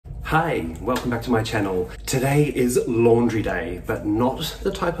Hi, welcome back to my channel. Today is laundry day, but not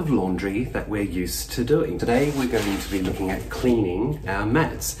the type of laundry that we're used to doing. Today we're going to be looking at cleaning our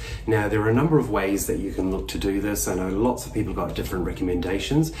mats. Now there are a number of ways that you can look to do this. I know lots of people got different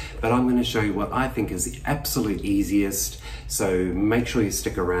recommendations, but I'm going to show you what I think is the absolute easiest. So make sure you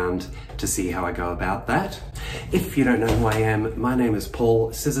stick around to see how I go about that. If you don't know who I am, my name is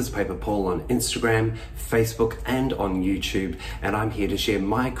Paul, Scissors Paper Paul on Instagram, Facebook and on YouTube, and I'm here to share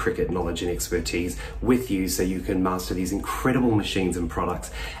my Cricut knowledge and expertise with you so you can master these incredible machines and products,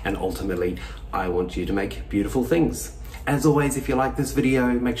 and ultimately I want you to make beautiful things. As always, if you like this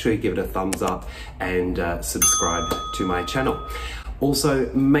video, make sure you give it a thumbs up and subscribe to my channel.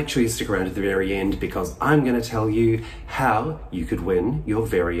 Also, make sure you stick around to the very end because I'm going to tell you how you could win your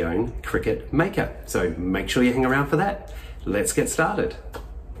very own Cricut Maker. So make sure you hang around for that. Let's get started.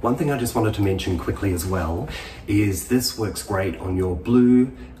 One thing I just wanted to mention quickly as well is this works great on your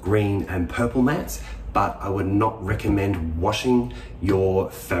blue, green and purple mats, but I would not recommend washing your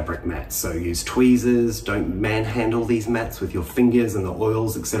fabric mats. So use tweezers, don't manhandle these mats with your fingers, and the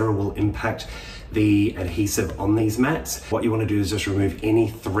oils, etc. will impact the adhesive on these mats. What you want to do is just remove any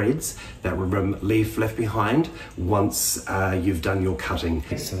threads that will leave left behind once you've done your cutting.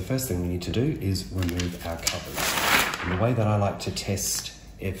 So the first thing we need to do is remove our covers. And the way that I like to test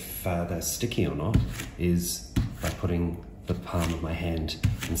if they're sticky or not is by putting the palm of my hand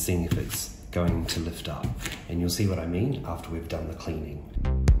and seeing if it's going to lift up. And you'll see what I mean after we've done the cleaning.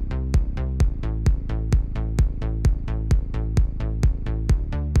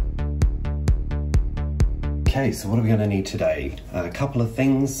 Okay, so what are we going to need today? A couple of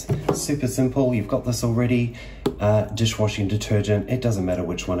things, super simple, you've got this already. Dishwashing detergent, it doesn't matter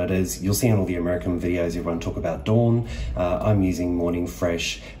which one it is. You'll see in all the American videos everyone talk about Dawn. I'm using Morning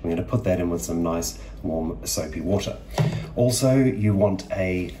Fresh. I'm going to put that in with some nice warm soapy water. Also, you want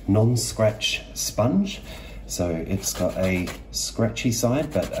a non-scratch sponge. So it's got a scratchy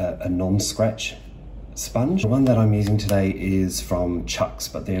side, but a non-scratch sponge. The one that I'm using today is from Chuck's,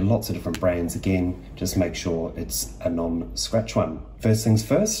 but there are lots of different brands. Again, just make sure it's a non-scratch one. First things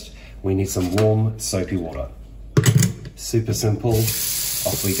first, we need some warm soapy water. Super simple,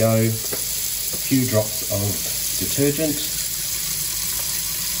 off we go. A few drops of detergent.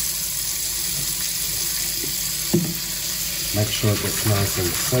 Make sure it gets nice and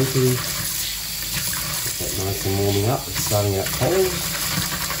soapy. Get that nice and warming up. It's starting out cold.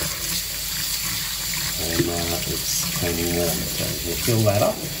 And it's turning warm, so we'll fill that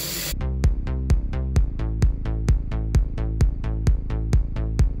up.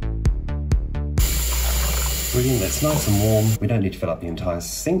 Brilliant, that's nice and warm. We don't need to fill up the entire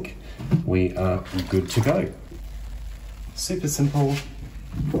sink. We are good to go. Super simple.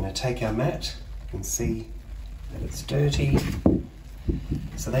 I'm going to take our mat and see that it's dirty.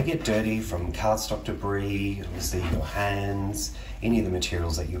 So they get dirty from cardstock debris, obviously your hands, any of the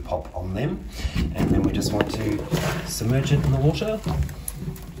materials that you pop on them. And then we just want to submerge it in the water.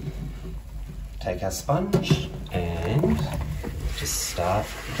 Take our sponge and just start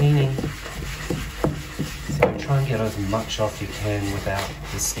cleaning. So try and get as much off you can without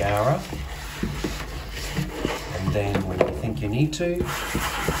the scourer. And then when you think you need to,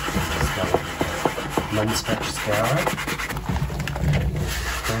 just go with the non-scratch scourer.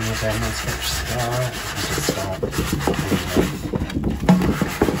 Then with our non-scratch scourer, you just start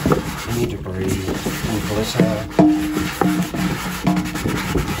cleaning any debris, any glitter,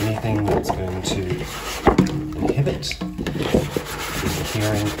 anything that's going to inhibit the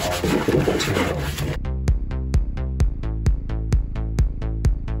curing of the material.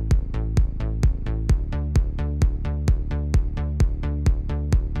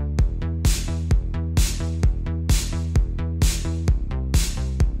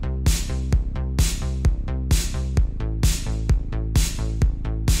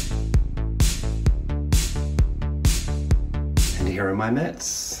 Here are my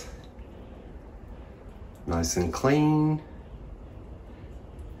mats, nice and clean.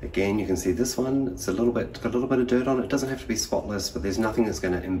 Again, you can see this one, it's got a little bit of dirt on it. It doesn't have to be spotless, but there's nothing that's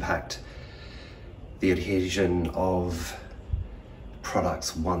going to impact the adhesion of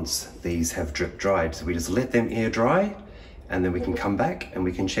products once these have drip dried. So we just let them air dry and then we can come back and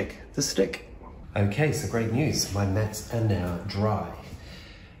we can check the stick. Okay, so great news, my mats are now dry.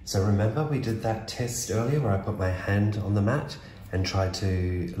 So remember we did that test earlier where I put my hand on the mat and tried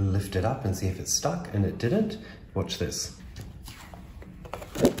to lift it up and see if it stuck, and it didn't. Watch this.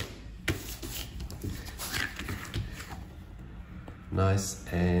 Nice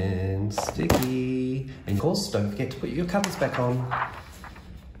and sticky. And of course, don't forget to put your covers back on.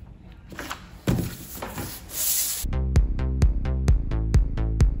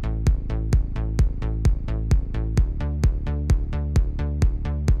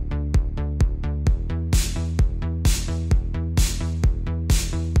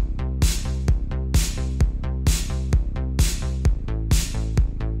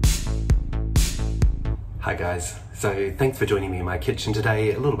 Hi guys, so thanks for joining me in my kitchen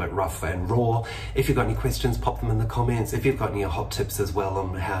today. A little bit rough and raw. If you've got any questions, pop them in the comments. If you've got any hot tips as well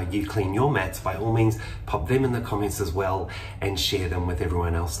on how you clean your mats, by all means pop them in the comments as well and share them with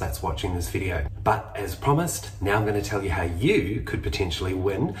everyone else that's watching this video. But as promised, now I'm going to tell you how you could potentially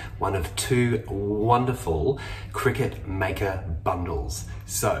win one of 2 wonderful Cricut Maker bundles.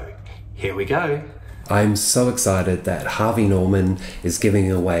 So here we go. I'm so excited that Harvey Norman is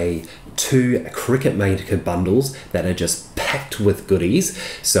giving away 2 Cricut Maker bundles that are just packed with goodies.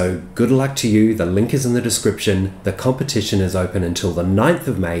 So good luck to you. The link is in the description. The competition is open until the 9th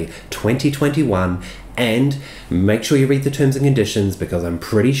of May 2021. And make sure you read the terms and conditions, because I'm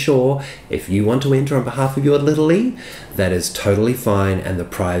pretty sure if you want to enter on behalf of your little E, that is totally fine, and the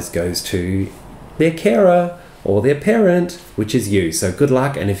prize goes to their carer or their parent, which is you. So good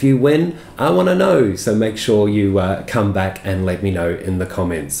luck, and if you win, I want to know. So make sure you come back and let me know in the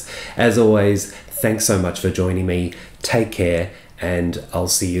comments. As always, thanks so much for joining me. Take care, and I'll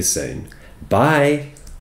see you soon. Bye.